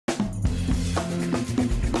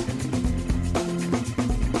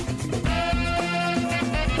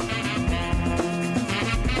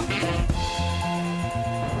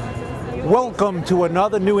Welcome to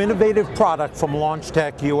another new innovative product from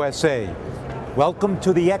LaunchTech USA. Welcome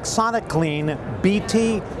to the XSonicClean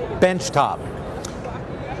BT Benchtop.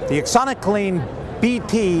 The XSonicClean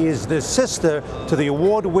BT is the sister to the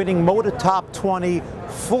award-winning Motor Top 20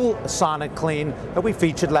 full SonicClean that we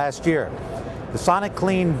featured last year. The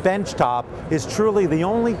SonicClean Benchtop is truly the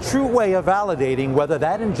only true way of validating whether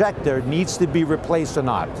that injector needs to be replaced or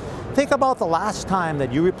not. Think about the last time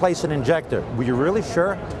that you replaced an injector. Were you really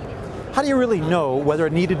sure? How do you really know whether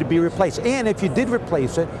it needed to be replaced? And if you did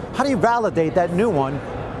replace it, how do you validate that new one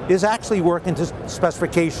is actually working to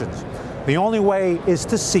specifications? The only way is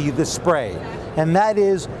to see the spray, and that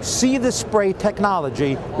is see the spray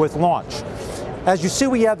technology with Launch. As you see,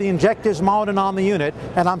 we have the injectors mounted on the unit,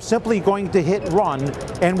 and I'm simply going to hit run,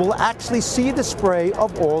 and we'll actually see the spray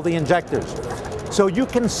of all the injectors. So you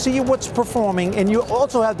can see what's performing, and you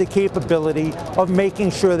also have the capability of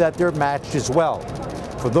making sure that they're matched as well.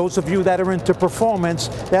 For those of you that are into performance,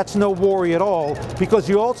 that's no worry at all, because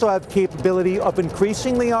you also have capability of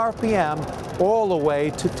increasing the RPM all the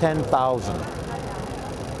way to 10,000.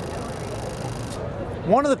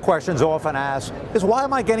 One of the questions often asked is, why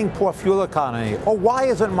am I getting poor fuel economy? Or why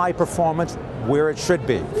isn't my performance where it should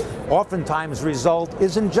be? Oftentimes the result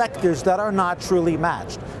is injectors that are not truly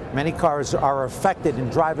matched. Many cars are affected in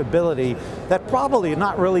drivability that probably are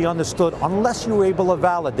not really understood unless you're able to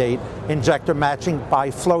validate injector matching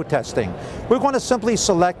by flow testing. We're going to simply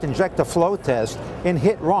select injector flow test and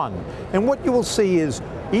hit run. And what you will see is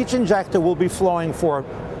each injector will be flowing for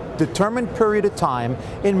a determined period of time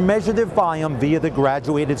and measure their volume via the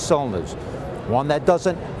graduated cylinders. One that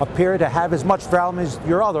doesn't appear to have as much volume as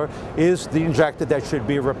your other is the injector that should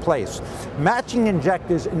be replaced. Matching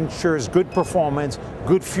injectors ensures good performance,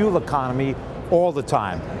 good fuel economy all the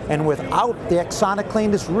time. And without the XSonicClean,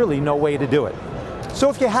 there's really no way to do it. So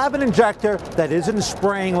if you have an injector that isn't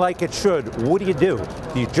spraying like it should, what do?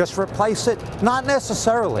 Do you just replace it? Not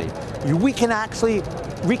necessarily. We can actually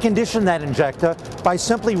recondition that injector by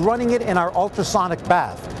simply running it in our ultrasonic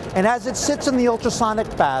bath. And as it sits in the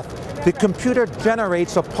ultrasonic bath, the computer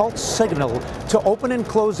generates a pulse signal to open and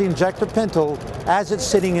close the injector pintle as it's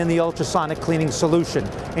sitting in the ultrasonic cleaning solution,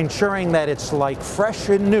 ensuring that it's like fresh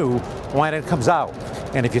and new when it comes out.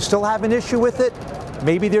 And if you still have an issue with it,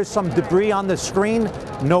 maybe there's some debris on the screen,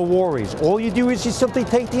 no worries. All you do is you simply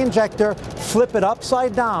take the injector, flip it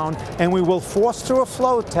upside down, and we will force through a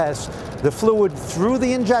flow test the fluid through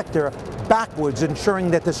the injector backwards, ensuring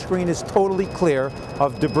that the screen is totally clear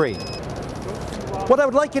of debris. What I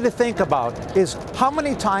would like you to think about is how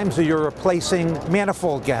many times are you replacing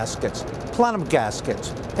manifold gaskets, plenum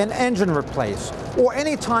gaskets, an engine replace, or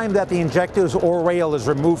any time that the injectors or rail is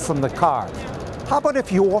removed from the car. How about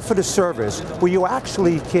if you offered a service where you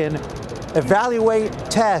actually can evaluate,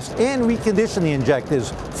 test, and recondition the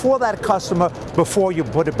injectors for that customer before you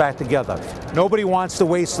put it back together? Nobody wants to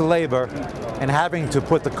waste the labor and having to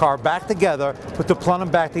put the car back together, put the plenum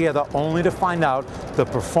back together, only to find out the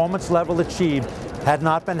performance level achieved had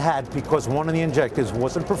not been had because one of the injectors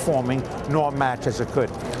wasn't performing nor match as it could.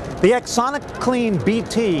 The XSonicClean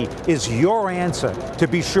BT is your answer to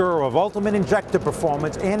be sure of ultimate injector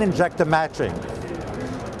performance and injector matching.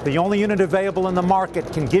 The only unit available in the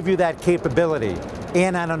market can give you that capability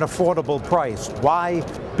and at an affordable price. Why?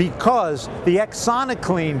 Because the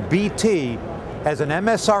XSonicClean BT has an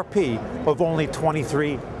MSRP of only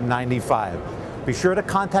 $23.95. Be sure to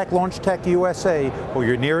contact LaunchTech USA or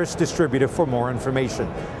your nearest distributor for more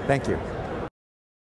information. Thank you.